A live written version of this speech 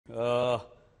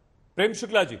प्रेम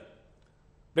शुक्ला जी,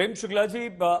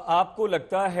 आपको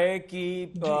लगता है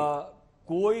कि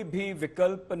कोई भी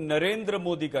विकल्प नरेंद्र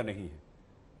मोदी का नहीं है?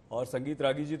 और संगीत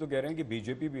रागी जी तो कह रहे हैं कि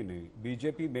बीजेपी भी नहीं,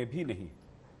 बीजेपी में भी नहीं।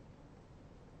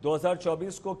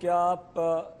 2024 को क्या आप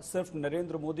सिर्फ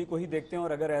नरेंद्र मोदी को ही देखते हैं?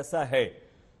 और अगर ऐसा है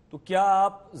तो क्या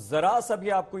आप जरा सा भी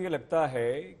आपको यह लगता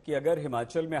है कि अगर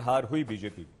हिमाचल में हार हुई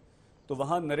बीजेपी तो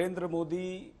वहां नरेंद्र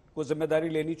मोदी को जिम्मेदारी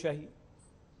लेनी चाहिए?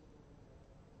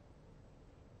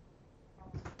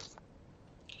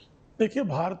 देखिए,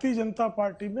 भारतीय जनता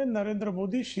पार्टी में नरेंद्र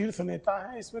मोदी शीर्ष नेता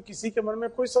हैं, इसमें किसी के मन में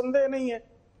कोई संदेह नहीं है।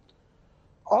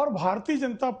 और भारतीय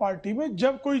जनता पार्टी में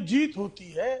जब कोई जीत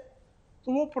होती है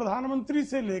तो वो प्रधानमंत्री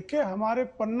से लेके हमारे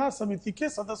पन्ना समिति के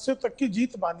सदस्यों तक की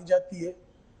जीत मानी जाती है।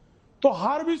 तो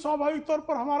हार भी स्वाभाविक तौर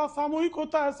पर हमारा सामूहिक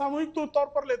होता है, सामूहिक तौर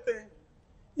पर लेते हैं।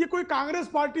 ये कोई कांग्रेस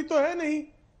पार्टी तो है नहीं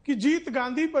कि जीत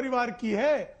गांधी परिवार की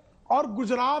है और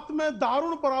गुजरात में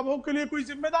दारुण पराभव के लिए कोई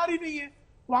जिम्मेदारी नहीं है,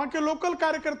 वहां के लोकल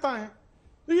कार्यकर्ता हैं।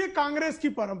 तो ये कांग्रेस की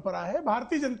परंपरा है।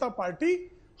 भारतीय जनता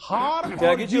पार्टी हार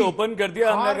त्यागी जी ओपन कर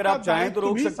दिया हमने, अगर आप चाहें तो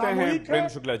रोक सकते हैं प्रेम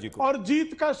शुक्ला जी को। और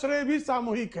जीत का श्रेय भी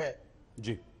सामूहिक है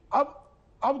जी।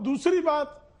 अब दूसरी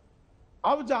बात,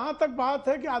 अब जहां तक बात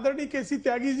है कि आदरणीय केसी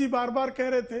त्यागी जी बार बार कह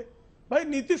रहे थे, भाई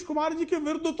नीतीश कुमार जी के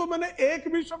विरुद्ध तो मैंने एक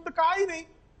भी शब्द कहा ही नहीं।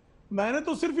 मैंने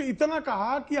तो सिर्फ इतना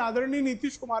कहा कि आदरणीय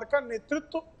नीतीश कुमार का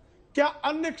नेतृत्व क्या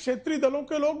अन्य क्षेत्रीय दलों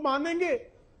के लोग मानेंगे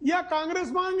या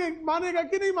कांग्रेस मानेगा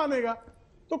कि नहीं मानेगा।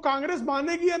 तो कांग्रेस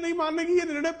मानेगी या नहीं मानेगी ये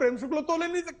निर्णय प्रेम शुक्ला तो ले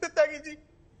नहीं सकते त्यागी जी।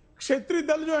 क्षेत्रीय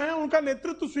दल जो है उनका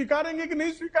नेतृत्व स्वीकारेंगे कि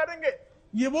नहीं स्वीकारेंगे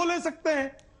ये वो ले सकते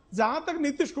हैं। जहां तक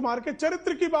नीतीश कुमार के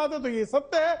चरित्र की बात है तो ये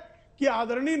सत्य है कि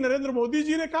आदरणीय नरेंद्र मोदी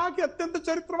जी ने कहा कि अत्यंत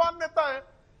चरित्रवान नेता है,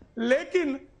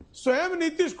 लेकिन स्वयं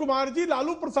नीतीश कुमार जी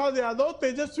लालू प्रसाद यादव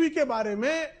तेजस्वी के बारे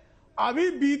में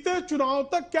अभी बीते चुनाव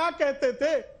तक क्या कहते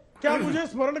थे, क्या मुझे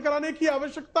स्मरण कराने की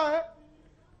आवश्यकता है?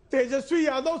 तेजस्वी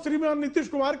यादव श्रीमान नीतीश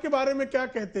कुमार के बारे में क्या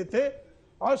कहते थे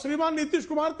और श्रीमान नीतीश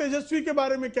कुमार तेजस्वी के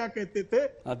बारे में क्या कहते थे?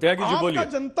 आपका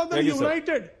जनता दल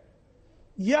यूनाइटेड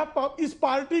या इस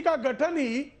पार्टी का गठन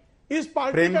ही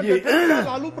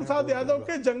लालू प्रसाद यादव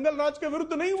के जंगल राज के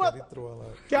विरुद्ध नहीं हुआ था?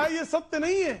 क्या ये सत्य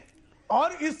नहीं है?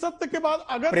 और इस सत्य के बाद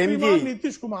अगर श्रीमान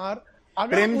नीतीश कुमार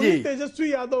अगर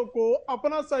तेजस्वी यादव को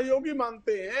अपना सहयोगी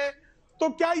मानते हैं तो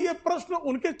क्या ये प्रश्न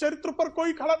उनके चरित्र पर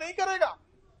कोई खड़ा नहीं करेगा?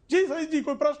 जी सही जी,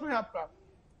 कोई प्रश्न है आपका?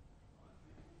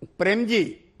 प्रेम जी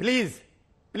प्लीज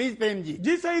प्रेम जी।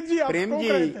 जी सही जी, आप प्रेम जी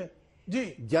रहे थे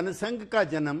जी। जनसंघ का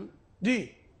जन्म जी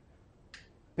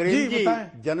प्रेम जी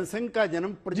जनसंघ का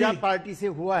जन्म प्रजा पार्टी से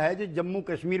हुआ है जो जम्मू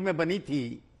कश्मीर में बनी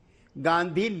थी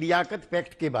गांधी लियाकत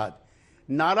पैक्ट के बाद।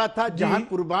 नारा था जहां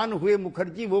कुर्बान हुए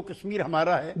मुखर्जी वो कश्मीर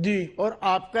हमारा है जी। और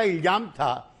आपका इल्जाम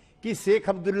था कि शेख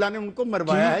अब्दुल्ला ने उनको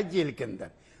मरवाया है जेल के अंदर।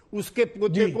 उसके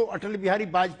पोते को अटल बिहारी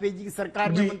वाजपेयी जी की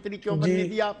सरकार में मंत्री क्यों बनने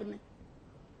दिया आपने?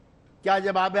 क्या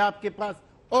जवाब है आपके पास?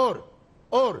 और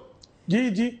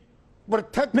जी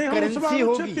पृथक करेंसी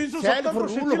होगी, सेल्फ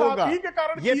रूल होगा, ये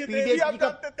पीडीएफ का।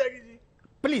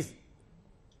 प्लीज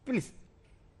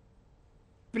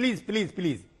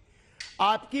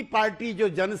आपकी पार्टी जो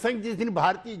जनसंघ जिस दिन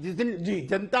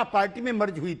जनता पार्टी में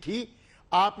मर्ज हुई थी,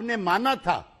 आपने माना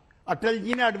था अटल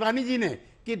जी ने, अडवाणी जी ने,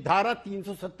 कि धारा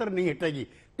 370 नहीं हटेगी।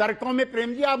 तर्कों में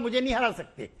प्रेम जी आप मुझे नहीं हरा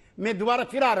सकते। मैं दोबारा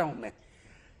फिर आ रहा हूं। मैं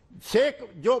शेख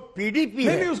जो पीडीपी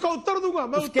है, उसका उत्तर दूंगा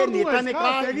मैं। उसके नेता ने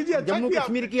कहा जम्मू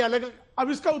कश्मीर की अलग। अब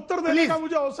इसका उत्तर देने का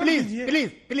मुझे अवसर दीजिए।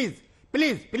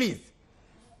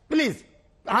 प्लीज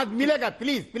हाथ मिलेगा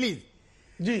प्लीज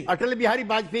जी। अटल बिहारी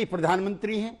वाजपेयी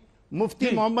प्रधानमंत्री हैं,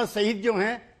 मुफ्ती मोहम्मद सईद जो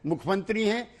हैं मुख्यमंत्री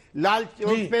हैं। लाल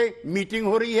चौक पे मीटिंग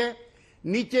हो रही है,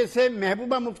 नीचे से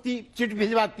महबूबा मुफ्ती चिट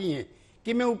भिजवाती हैं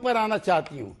कि मैं ऊपर आना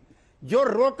चाहती हूं। जो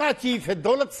रोका चीफ है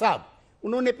दौलत साहब,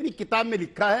 उन्होंने अपनी किताब में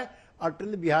लिखा है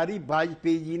अटल बिहारी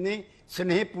वाजपेयी जी ने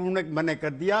स्नेहपूर्ण मना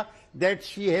कर दिया that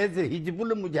she has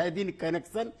Hizbul Mujahideen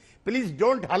connection, please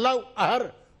don't allow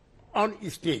her on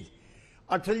stage.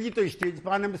 Atal ji तो स्टेज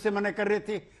पर आने से मना कर रहे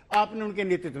थे, आपने उनके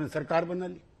नेतृत्व में सरकार बना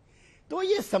ली। तो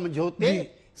ये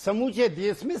समझौते समूचे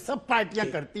देश में सब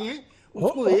पार्टियां करती हैं,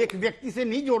 उसको एक व्यक्ति से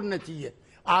नहीं जोड़ना चाहिए।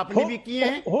 आपने भी किए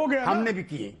हैं, हमने भी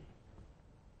किए।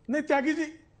 नहीं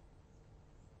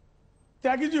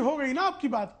त्यागी जी हो गई ना आपकी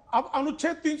बात। अब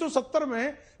अनुच्छेद 370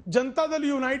 में जनता दल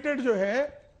यूनाइटेड जो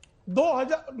है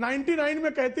 2099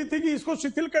 में कहती थी कि इसको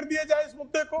शिथिल कर दिया जाए इस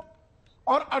मुद्दे को,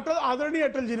 और आदरणीय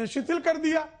अटल जी ने शिथिल कर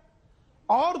दिया।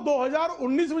 और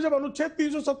 2019 में जब अनुच्छेद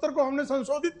 370 को हमने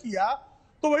संशोधित किया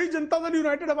तो वही जनता दल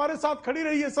यूनाइटेड हमारे साथ खड़ी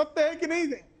रही है। सत्य है कि नहीं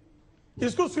है?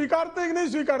 इसको स्वीकारते हैं कि नहीं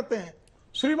स्वीकारते हैं?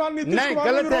 श्रीमान नीतीश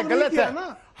कुमार ने गलत है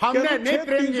ना, हमने नहीं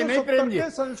प्रेम जी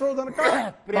संशोधन का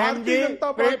भारतीय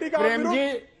जनता पार्टी का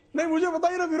नहीं, मुझे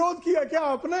बताइए ना, विरोध किया क्या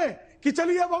आपने कि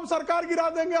चलिए अब हम सरकार गिरा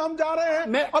देंगे, हम जा रहे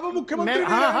हैं, अब हम मुख्यमंत्री नहीं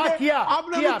रहेंगे? किया,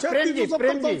 आपने किया, अनुच्छेद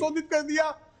 370 संशोधित कर दिया,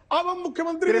 अब हम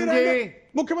मुख्यमंत्री नहीं रहेंगे।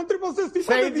 मुख्यमंत्री पद से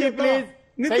इस्तीफा दे दिया था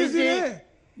नीतीश जी ने,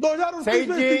 2029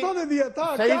 में इस्तीफा दे दिया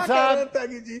था। क्या कह रहे हैं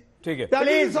त्यागी जी? ठीक है,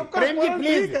 प्लीज प्रेम जी,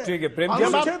 प्लीज, ठीक है प्रेम जी,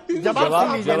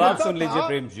 जवाब सुन लीजिए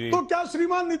प्रेम जी। तो क्या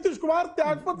श्रीमान नीतीश कुमार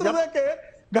त्यागपत्र देके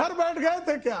घर बैठ गए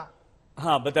थे क्या?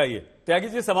 हाँ बताइए त्यागी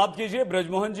जी, समाप्त कीजिए।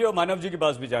 ब्रजमोहन जी और मानव जी के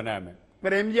पास भी जाना है हमें।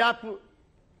 प्रेम जी आप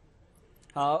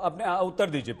हाँ अपने उत्तर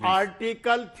दीजिए प्लीज।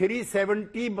 आर्टिकल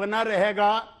 370 बना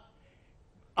रहेगा,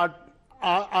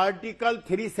 आर्टिकल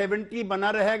 370 बना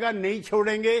रहेगा, नहीं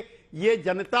छोड़ेंगे। ये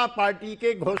जनता पार्टी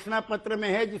के घोषणा पत्र में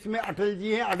है, जिसमें अटल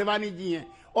जी हैं, आडवाणी जी हैं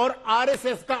और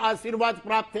आरएसएस का आशीर्वाद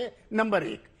प्राप्त है। नंबर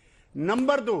 1।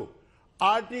 नंबर 2,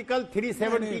 आर्टिकल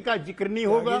 370 का जिक्र नहीं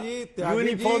होगा,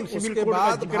 यूनिफॉर्म सिविल कोड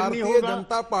का जिक्र नहीं होगा।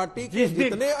 जनता पार्टी के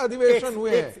जितने अधिवेशन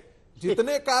हुए हैं,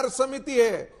 जितने कार्य समिति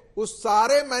है, उस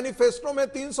सारे मैनिफेस्टो में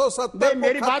 370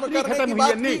 मेरी बात नहीं खत्म हुई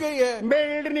है, की गई है। मैं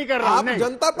एड नहीं कर रहा हूं। आप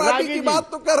जनता पार्टी की बात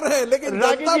तो कर रहे हैं, लेकिन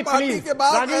जनता पार्टी के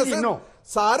बाद ऐसे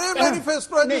सारे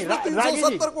मैनिफेस्टो है जिसमें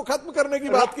 370 को खत्म करने की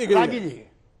बात की गई है।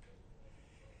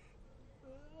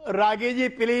 रागी जी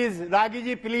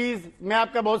प्लीज, मैं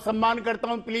आपका बहुत सम्मान करता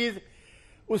हूं, प्लीज।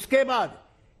 उसके बाद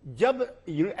जब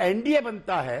एनडीए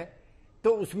बनता है तो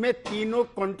उसमें तीनों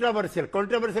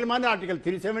कंट्रोवर्शियल माने आर्टिकल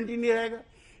 370 नहीं रहेगा,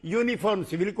 यूनिफॉर्म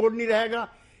सिविल कोड नहीं रहेगा।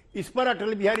 इस पर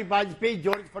अटल बिहारी वाजपेयी,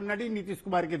 जॉर्ज फर्नांडिस, नीतीश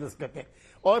कुमार के दस्तखत है।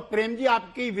 और प्रेम जी,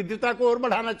 आपकी विद्युता को और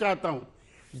बढ़ाना चाहता हूं।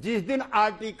 जिस दिन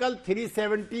आर्टिकल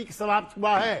 370 समाप्त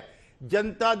हुआ है,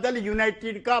 जनता दल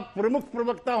यूनाइटेड का प्रमुख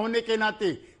प्रवक्ता होने के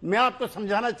नाते मैं आपको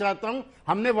समझाना चाहता हूं,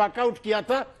 हमने वॉकआउट किया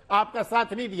था, आपका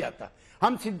साथ नहीं दिया था।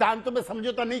 हम सिद्धांतों में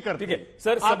समझौता नहीं करते। ठीक है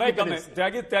सर, समय कम है।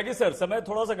 त्यागी सर, समय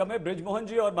थोड़ा सा कम है। ब्रजमोहन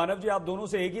जी और मानव जी, आप दोनों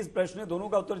से एक ही प्रश्न है, दोनों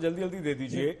का उत्तर जल्दी जल्दी दे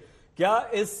दीजिए। क्या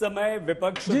इस समय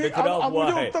विपक्ष बिखरा हुआ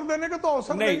है? उत्तर देने का तो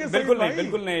अवसर नहीं, देंगे।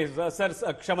 बिल्कुल नहीं सर,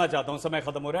 क्षमा चाहता हूं, समय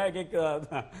खत्म हो रहा है।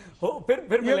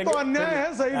 फिर ये तो अन्याय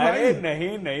है सही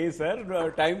भाई। नहीं सर,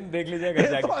 टाइम देख लीजिएगा।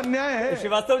 ये तो अन्याय है।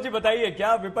 श्रीवास्तव जी बताइए,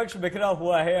 क्या विपक्ष बिखरा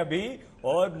हुआ है अभी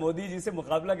और मोदी जी से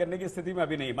मुकाबला करने की स्थिति में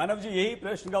अभी नहीं? मानव जी, यही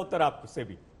प्रश्न का उत्तर आपसे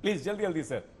भी प्लीज जल्दी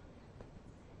सर।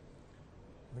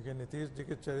 देखिए, नीतीश जी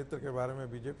के चरित्र के बारे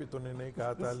में बीजेपी तो ने नहीं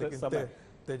कहा था, लेकिन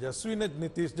तेजस्वी ने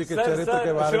नीतीश जी के चरित्र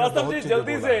के बारे में बहुत चीजें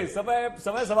जल्दी से,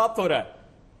 समय समाप्त हो रहा है।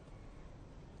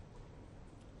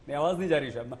 नहीं, आवाज नहीं जा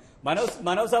रही शायद। मानव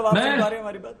साहब, आप सुन पा रहे हैं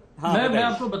हमारी बात? हाँ, मैं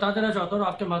आपको बता देना चाहता हूँ,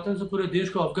 आपके माध्यम से पूरे देश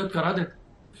को अवगत करा दें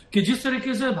कि जिस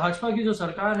तरीके से भाजपा की जो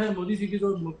सरकार है, मोदी जी की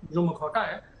जो मुखौटा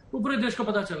है, वो पूरे देश को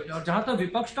पता चल गया। और जहां तक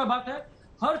विपक्ष का बात है,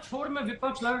 हर छोर में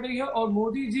विपक्ष लड़ रही है। और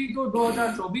मोदी जी को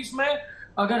 2024 में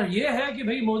अगर ये है कि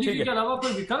भाई मोदी जी के अलावा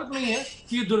कोई विकल्प नहीं है,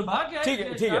 कि ये दुर्भाग्य है। ठीक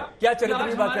है, क्या चरित्र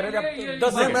की बात कर रहे हैं?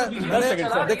 10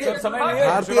 सेकंड देखिए, समय नहीं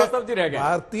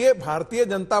है। भारतीय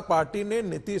जनता पार्टी ने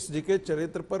नीतीश जी के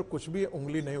चरित्र पर कुछ भी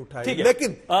उंगली नहीं उठाई, लेकिन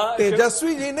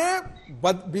तेजस्वी जी ने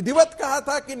विधिवत कहा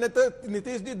था कि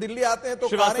नीतीश जी दिल्ली आते हैं तो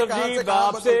श्रीवास्तव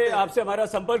जी, आपसे हमारा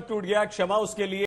संपर्क टूट गया, क्षमा उसके लिए।